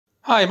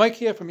Hi, Mike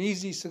here from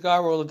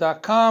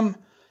EasyCigarRoller.com.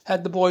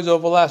 Had the boys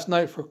over last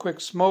night for a quick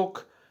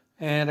smoke,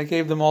 and I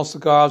gave them all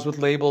cigars with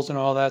labels and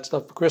all that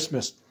stuff for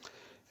Christmas.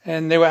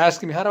 And they were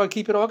asking me, how do I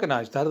keep it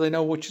organized? How do they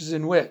know which is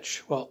in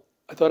which? Well,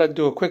 I thought I'd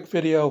do a quick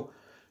video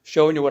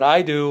showing you what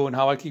I do and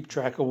how I keep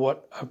track of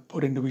what I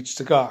put into each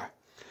cigar.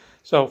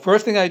 So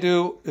first thing I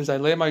do is I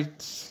lay my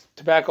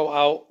tobacco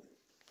out,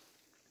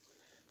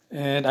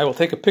 and I will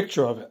take a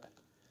picture of it.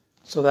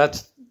 So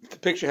the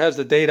picture has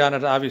the date on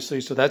it, obviously,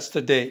 so that's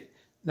the date.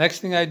 Next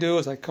thing I do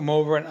is I come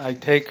over and I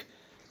take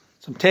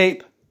some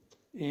tape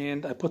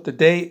and I put the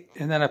date,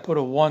 and then I put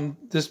a 1.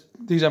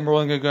 These I'm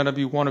only going to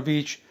be one of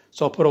each,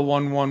 so I'll put a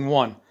 1, 1,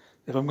 1.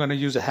 If I'm going to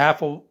use a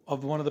half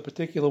of one of the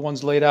particular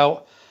ones laid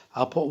out,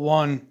 I'll put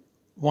 1,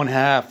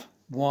 1/2,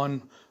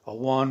 1, a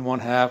 1,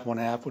 1/2,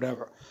 1/2,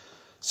 whatever.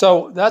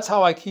 So that's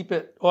how I keep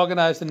it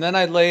organized, and then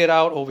I lay it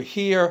out over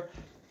here.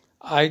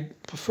 I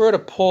prefer to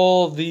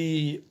pull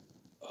the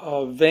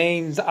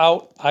veins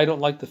out. I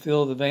don't like the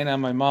feel of the vein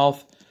on my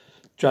mouth.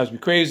 Drives me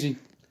crazy.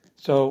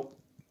 So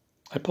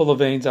I pull the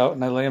veins out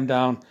and I lay them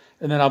down,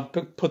 and then I'll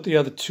put the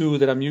other two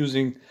that I'm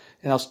using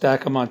and I'll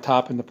stack them on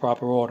top in the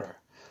proper order.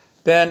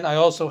 Then I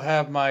also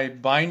have my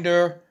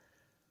binder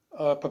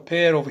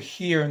prepared over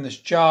here in this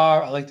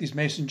jar. I like these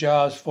mason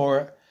jars for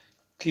it.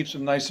 Keeps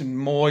them nice and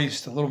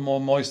moist, a little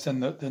more moist than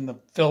the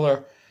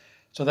filler.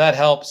 So that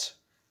helps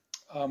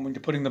when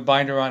you're putting the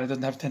binder on. It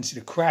doesn't have a tendency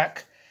to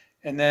crack.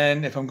 And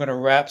then if I'm going to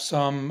wrap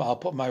some, I'll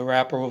put my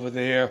wrapper over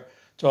there.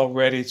 It's all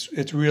ready.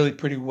 It's really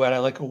pretty wet. I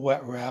like a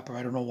wet wrapper.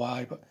 I don't know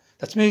why, but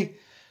that's me.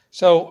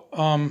 So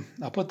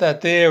I'll put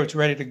that there. It's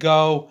ready to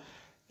go.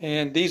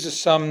 And these are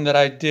some that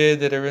I did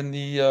that are in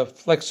the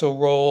Flexo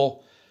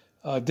roll.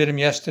 Did them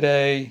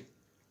yesterday.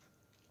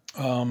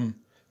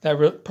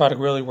 That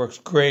product really works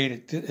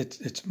great.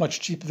 It's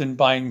much cheaper than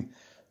buying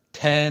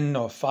 10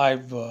 or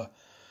 5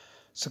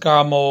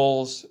 cigar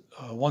molds.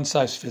 One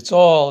size fits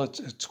all.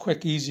 It's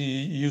quick, easy.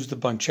 You use the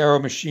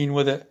Bonchero machine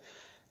with it,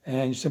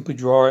 and you simply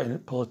draw it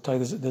and pull it tight.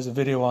 There's a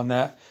video on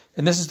that.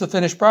 And this is the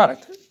finished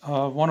product.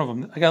 One of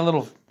them. I got a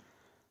little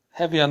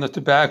heavy on the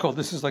tobacco.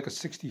 This is like a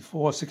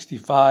 64,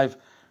 65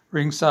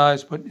 ring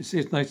size, but you see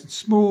it's nice and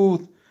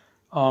smooth.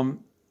 I've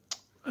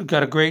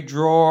got a great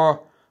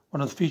drawer. One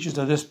of the features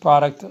of this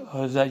product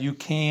is that you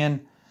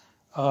can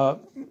check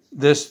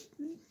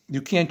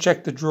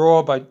the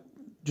drawer by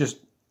just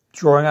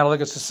drawing out like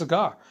it's a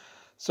cigar.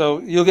 So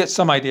you'll get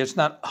some idea. It's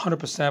not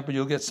 100%, but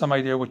you'll get some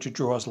idea what your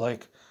drawer's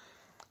like.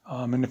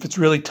 And if it's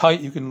really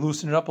tight, you can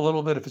loosen it up a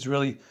little bit. If it's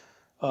really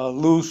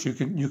loose, you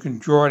can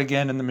draw it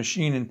again in the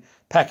machine and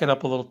pack it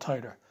up a little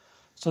tighter.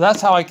 So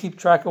that's how I keep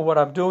track of what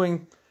I'm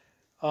doing.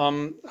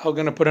 I'm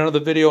going to put another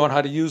video on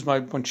how to use my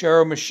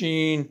Bonchero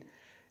machine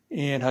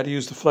and how to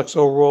use the Flexo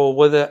roll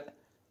with it.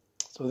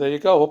 So there you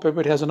go. Hope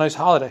everybody has a nice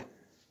holiday.